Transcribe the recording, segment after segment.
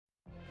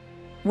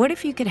What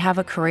if you could have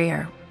a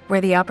career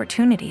where the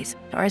opportunities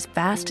are as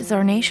vast as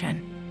our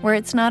nation, where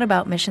it's not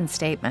about mission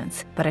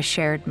statements, but a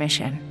shared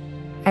mission?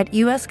 At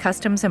U.S.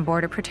 Customs and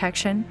Border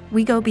Protection,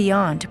 we go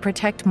beyond to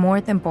protect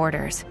more than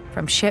borders.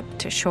 From ship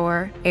to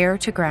shore, air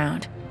to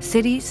ground,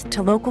 cities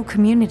to local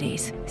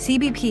communities,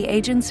 CBP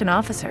agents and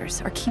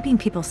officers are keeping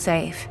people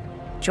safe.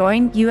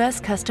 Join U.S.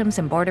 Customs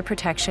and Border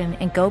Protection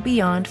and go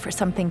beyond for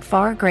something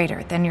far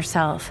greater than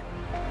yourself.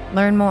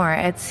 Learn more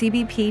at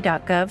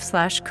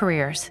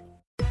cbp.gov/careers.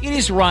 It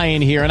is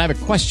Ryan here, and I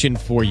have a question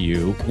for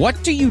you.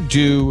 What do you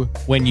do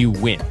when you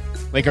win?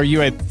 Like, are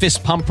you a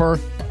fist pumper,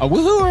 a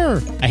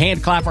woohooer, a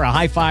hand clapper, a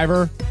high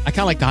fiver? I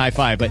kind of like the high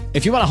five, but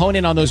if you want to hone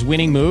in on those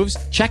winning moves,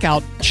 check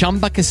out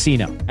Chumba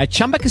Casino. At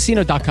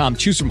ChumbaCasino.com,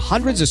 choose from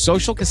hundreds of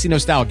social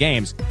casino-style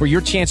games for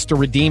your chance to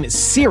redeem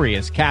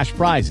serious cash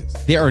prizes.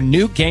 There are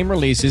new game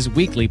releases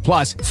weekly,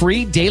 plus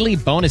free daily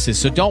bonuses,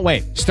 so don't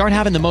wait. Start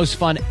having the most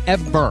fun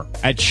ever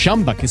at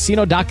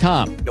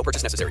ChumbaCasino.com. No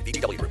purchase necessary.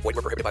 VGW. Void where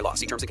prohibited by law.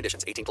 See terms and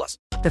conditions. 18+.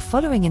 The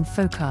following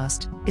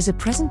Infocast is a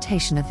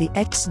presentation of the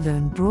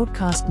X-Zone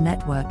Broadcast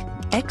Network,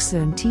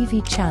 X-Zone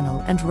TV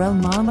channel and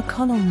Relmar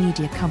McConnell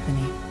Media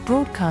Company,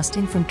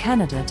 broadcasting from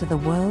Canada to the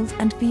world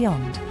and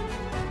beyond.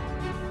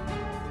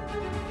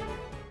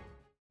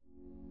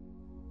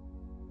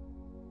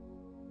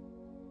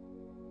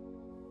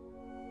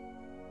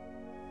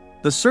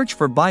 The search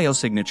for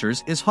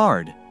biosignatures is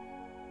hard.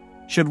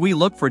 Should we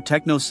look for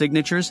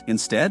technosignatures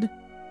instead?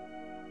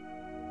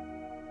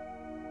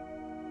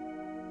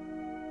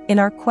 In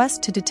our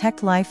quest to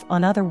detect life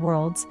on other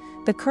worlds,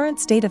 the current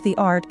state of the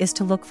art is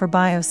to look for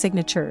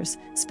biosignatures,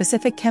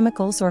 specific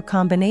chemicals or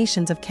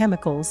combinations of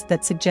chemicals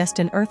that suggest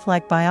an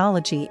Earth-like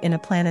biology in a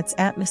planet's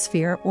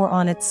atmosphere or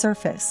on its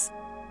surface.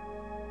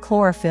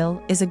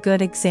 Chlorophyll is a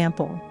good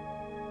example.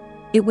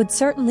 It would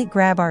certainly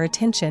grab our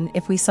attention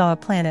if we saw a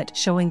planet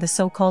showing the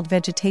so-called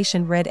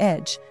vegetation red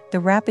edge, the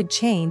rapid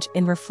change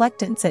in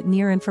reflectance at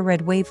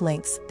near-infrared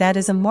wavelengths that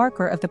is a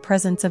marker of the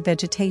presence of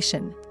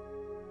vegetation.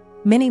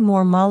 Many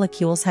more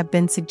molecules have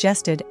been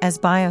suggested as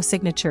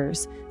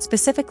biosignatures,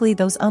 specifically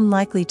those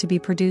unlikely to be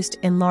produced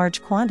in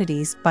large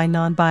quantities by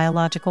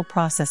non-biological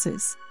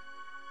processes.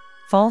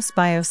 False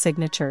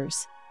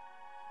biosignatures.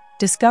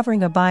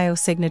 Discovering a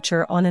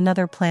biosignature on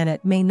another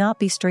planet may not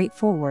be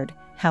straightforward,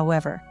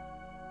 however.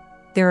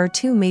 There are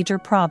two major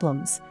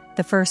problems,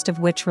 the first of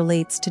which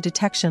relates to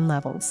detection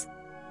levels.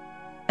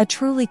 A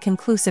truly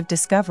conclusive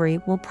discovery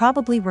will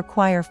probably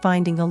require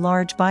finding a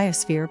large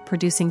biosphere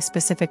producing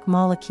specific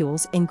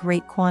molecules in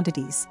great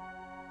quantities.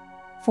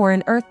 For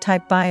an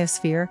Earth-type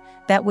biosphere,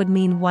 that would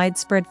mean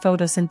widespread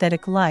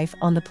photosynthetic life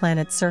on the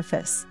planet's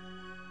surface.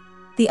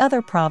 The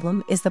other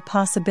problem is the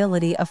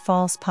possibility of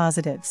false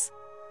positives.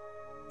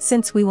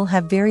 Since we will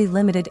have very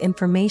limited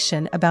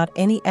information about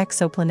any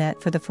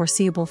exoplanet for the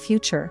foreseeable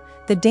future,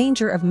 the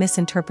danger of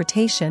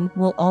misinterpretation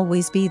will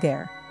always be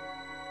there.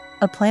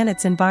 A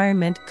planet's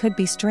environment could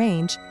be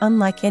strange,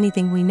 unlike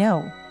anything we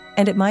know,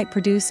 and it might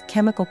produce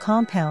chemical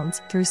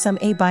compounds through some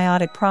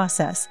abiotic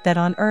process that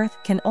on Earth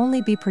can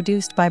only be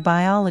produced by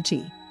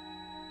biology.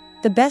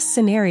 The best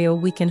scenario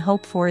we can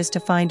hope for is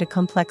to find a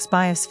complex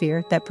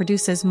biosphere that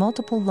produces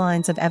multiple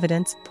lines of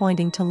evidence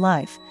pointing to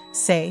life,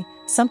 say,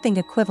 something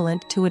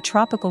equivalent to a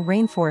tropical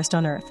rainforest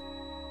on Earth.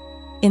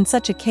 In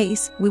such a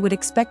case, we would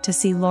expect to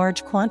see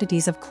large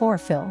quantities of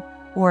chlorophyll,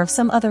 or of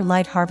some other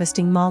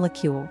light-harvesting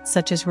molecule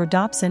such as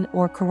rhodopsin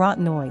or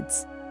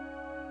carotenoids.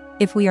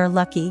 If we are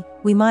lucky,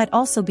 we might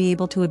also be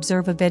able to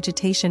observe a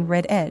vegetation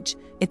red edge.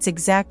 Its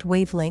exact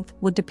wavelength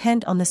would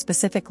depend on the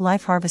specific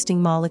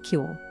life-harvesting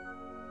molecule.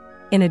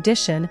 In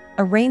addition,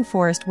 a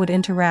rainforest would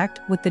interact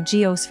with the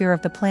geosphere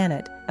of the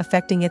planet,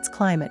 affecting its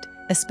climate,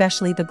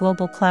 especially the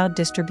global cloud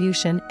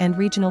distribution and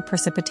regional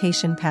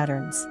precipitation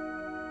patterns.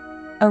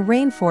 A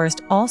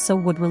rainforest also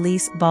would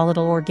release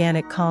volatile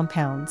organic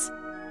compounds.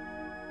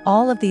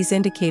 All of these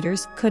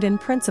indicators could in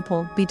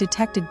principle be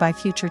detected by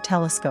future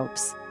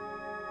telescopes.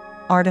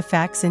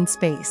 Artifacts in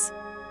space.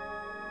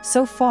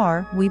 So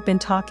far, we've been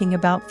talking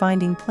about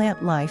finding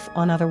plant life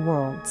on other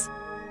worlds.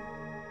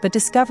 But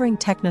discovering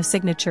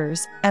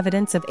technosignatures,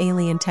 evidence of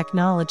alien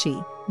technology,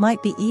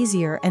 might be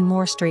easier and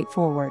more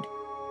straightforward.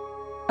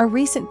 A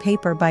recent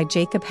paper by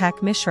Jacob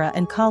Hack Mishra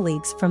and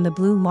colleagues from the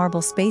Blue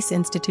Marble Space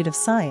Institute of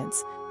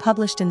Science,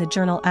 published in the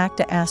journal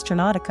Acta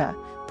Astronautica,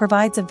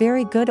 provides a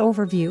very good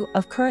overview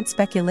of current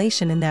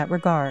speculation in that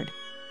regard.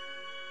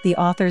 The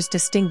authors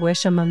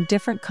distinguish among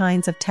different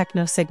kinds of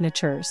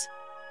technosignatures.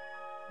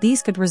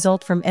 These could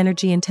result from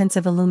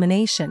energy-intensive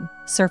illumination,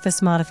 surface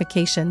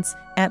modifications,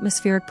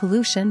 atmospheric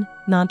pollution,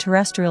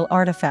 non-terrestrial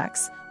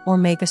artifacts, or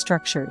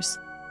megastructures.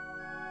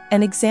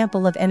 An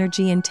example of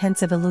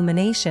energy-intensive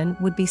illumination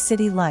would be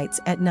city lights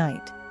at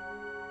night.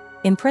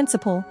 In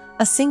principle,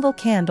 a single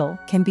candle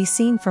can be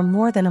seen from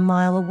more than a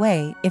mile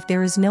away if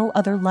there is no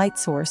other light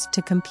source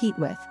to compete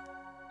with.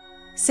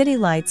 City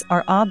lights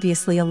are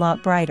obviously a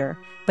lot brighter,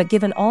 but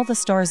given all the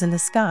stars in the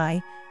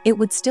sky, it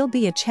would still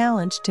be a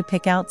challenge to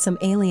pick out some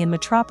alien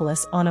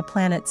metropolis on a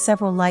planet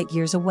several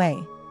light-years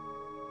away.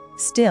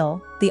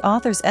 Still, the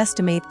authors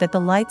estimate that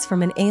the lights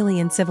from an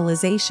alien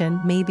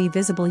civilization may be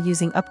visible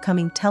using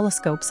upcoming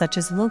telescopes such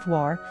as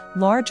LUVOIR,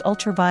 Large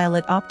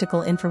Ultraviolet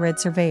Optical Infrared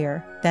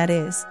Surveyor, that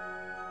is.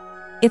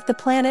 If the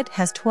planet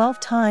has 12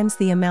 times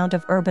the amount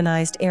of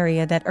urbanized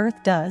area that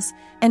Earth does,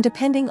 and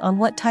depending on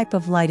what type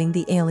of lighting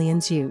the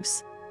aliens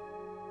use.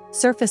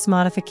 Surface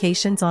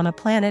modifications on a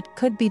planet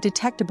could be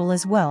detectable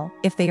as well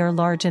if they are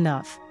large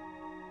enough.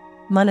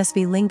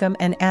 Manasvi Lingam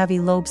and Avi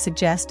Loeb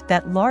suggest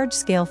that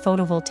large-scale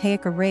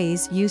photovoltaic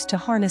arrays used to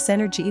harness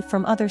energy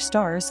from other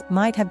stars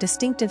might have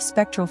distinctive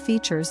spectral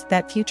features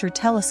that future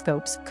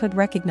telescopes could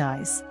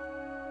recognize.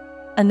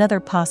 Another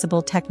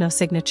possible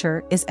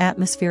technosignature is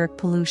atmospheric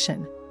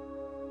pollution.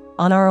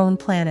 On our own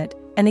planet,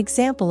 an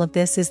example of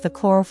this is the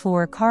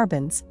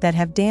chlorofluorocarbons that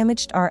have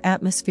damaged our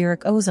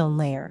atmospheric ozone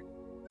layer.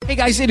 Hey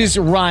guys, it is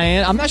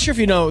Ryan. I'm not sure if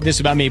you know this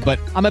about me, but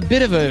I'm a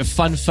bit of a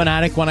fun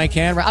fanatic when I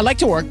can. I like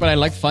to work, but I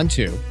like fun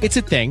too. It's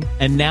a thing.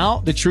 And now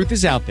the truth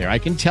is out there. I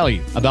can tell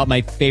you about my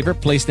favorite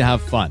place to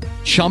have fun.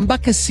 Chumba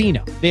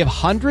Casino. They have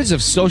hundreds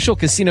of social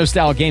casino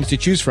style games to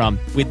choose from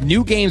with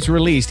new games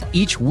released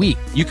each week.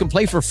 You can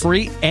play for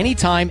free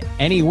anytime,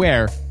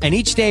 anywhere. And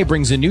each day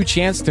brings a new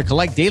chance to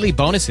collect daily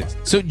bonuses.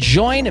 So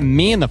join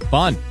me in the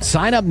fun.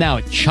 Sign up now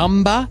at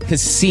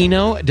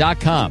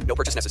ChumbaCasino.com. No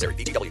purchase necessary.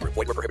 VGW Group.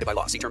 Void where prohibited by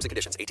law. See terms and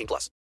conditions.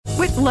 18+.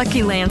 With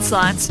Lucky Land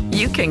Slots,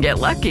 you can get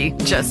lucky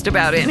just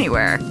about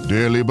anywhere.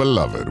 Dearly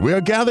beloved, we are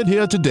gathered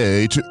here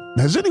today to...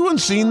 Has anyone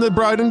seen the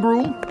bride and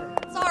groom?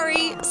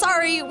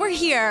 Sorry, we're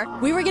here.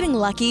 We were getting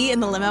lucky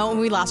in the limo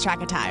and we lost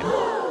track of time.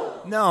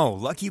 No,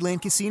 Lucky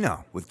Land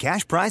Casino, with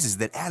cash prizes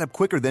that add up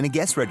quicker than a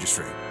guest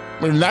registry.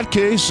 In that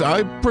case,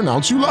 I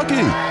pronounce you lucky.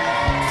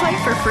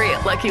 Play for free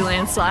at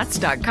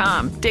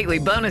LuckyLandSlots.com. Daily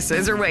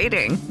bonuses are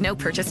waiting. No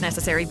purchase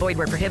necessary. Void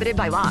where prohibited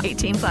by law.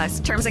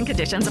 18+. Terms and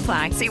conditions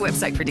apply. See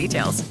website for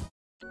details.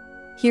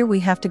 Here we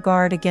have to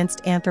guard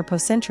against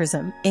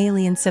anthropocentrism.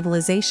 Alien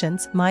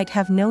civilizations might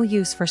have no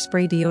use for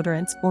spray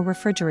deodorants or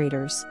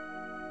refrigerators.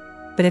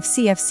 But if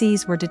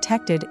CFCs were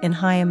detected in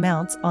high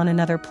amounts on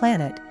another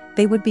planet,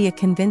 they would be a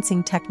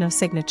convincing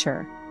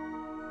technosignature.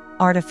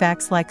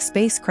 Artifacts like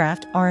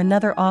spacecraft are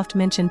another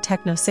oft-mentioned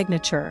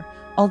technosignature,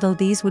 although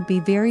these would be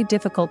very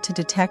difficult to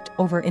detect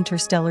over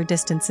interstellar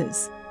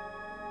distances.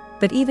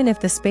 But even if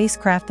the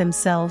spacecraft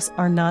themselves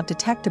are not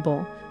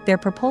detectable, their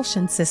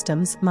propulsion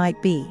systems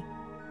might be.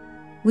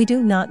 We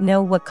do not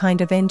know what kind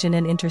of engine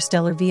an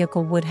interstellar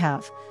vehicle would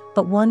have,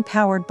 but one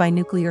powered by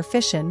nuclear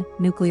fission,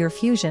 nuclear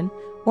fusion,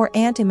 or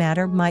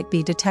antimatter might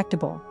be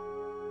detectable.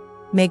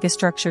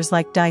 Megastructures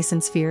like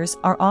Dyson spheres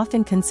are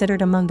often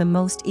considered among the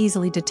most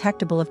easily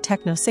detectable of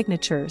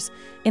technosignatures,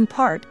 in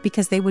part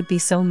because they would be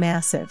so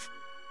massive.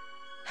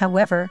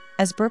 However,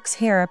 as Brooks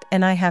Harrop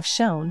and I have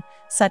shown,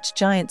 such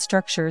giant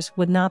structures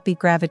would not be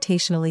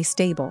gravitationally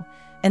stable,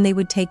 and they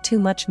would take too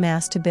much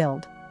mass to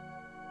build.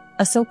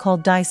 A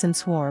so-called Dyson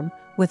swarm,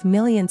 with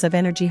millions of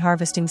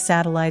energy-harvesting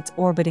satellites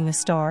orbiting a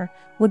star,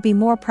 would be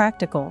more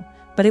practical,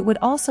 but it would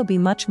also be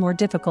much more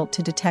difficult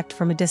to detect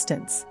from a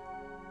distance.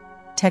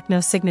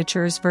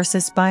 Technosignatures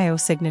versus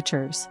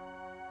biosignatures.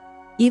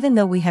 Even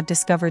though we have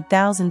discovered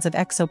thousands of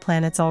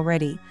exoplanets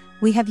already,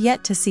 we have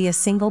yet to see a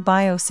single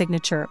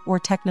biosignature or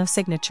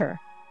technosignature.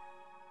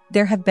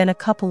 There have been a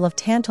couple of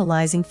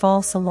tantalizing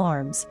false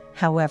alarms,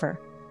 however.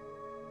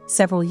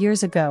 Several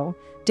years ago,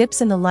 dips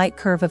in the light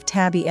curve of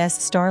Tabby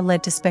S star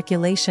led to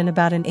speculation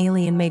about an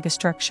alien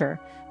megastructure,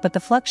 but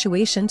the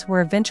fluctuations were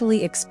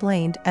eventually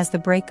explained as the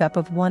breakup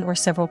of one or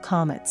several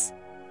comets.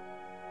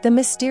 The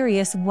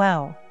mysterious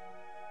WOW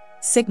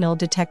signal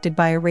detected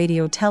by a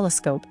radio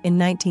telescope in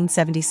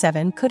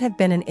 1977 could have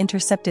been an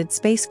intercepted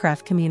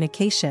spacecraft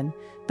communication,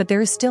 but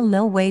there is still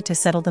no way to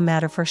settle the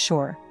matter for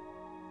sure.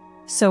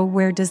 So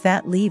where does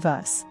that leave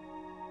us?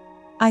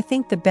 I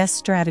think the best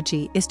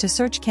strategy is to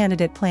search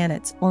candidate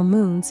planets or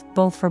moons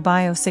both for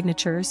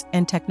biosignatures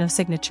and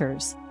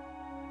technosignatures.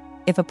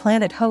 If a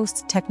planet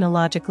hosts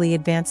technologically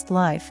advanced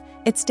life,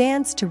 it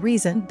stands to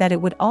reason that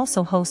it would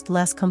also host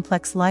less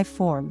complex life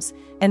forms,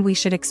 and we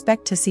should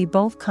expect to see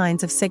both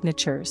kinds of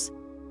signatures.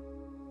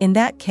 In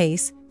that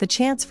case, the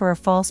chance for a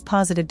false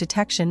positive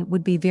detection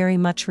would be very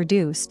much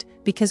reduced,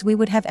 because we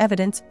would have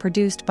evidence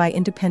produced by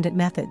independent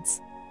methods.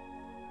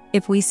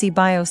 If we see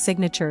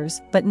biosignatures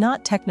but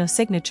not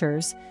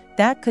technosignatures,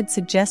 that could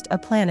suggest a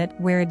planet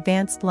where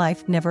advanced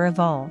life never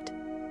evolved.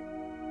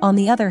 On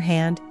the other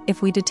hand,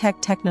 if we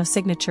detect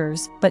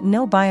technosignatures but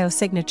no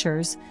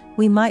biosignatures,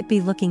 we might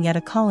be looking at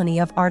a colony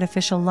of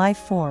artificial life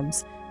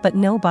forms, but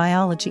no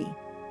biology.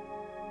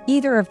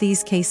 Either of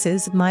these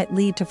cases might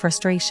lead to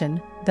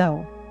frustration,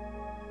 though.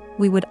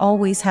 We would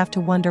always have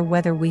to wonder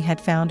whether we had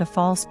found a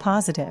false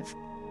positive.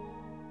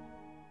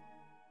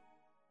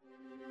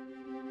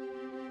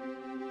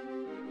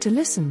 To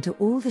listen to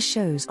all the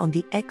shows on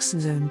the X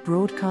Zone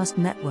Broadcast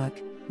Network,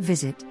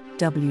 visit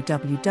www.xzbn.net.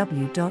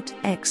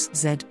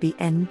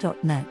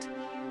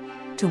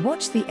 To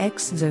watch the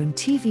X Zone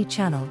TV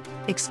channel,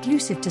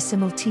 exclusive to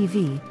Simul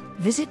TV,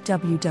 visit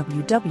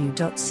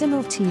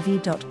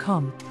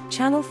www.simultv.com,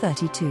 channel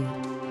 32.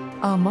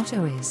 Our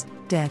motto is,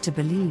 Dare to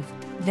Believe,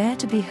 there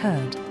to be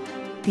heard.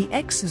 The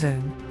X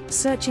Zone,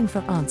 searching for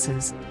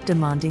answers,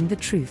 demanding the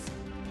truth.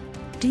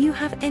 Do you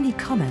have any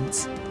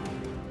comments?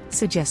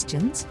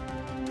 Suggestions?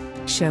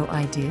 Show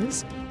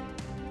ideas?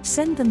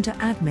 Send them to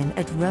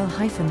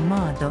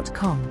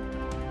admin@rel-mar.com.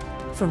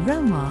 For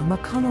Relmar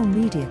McConnell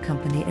Media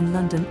Company in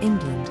London,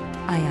 England,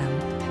 I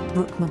am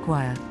Brooke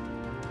Maguire.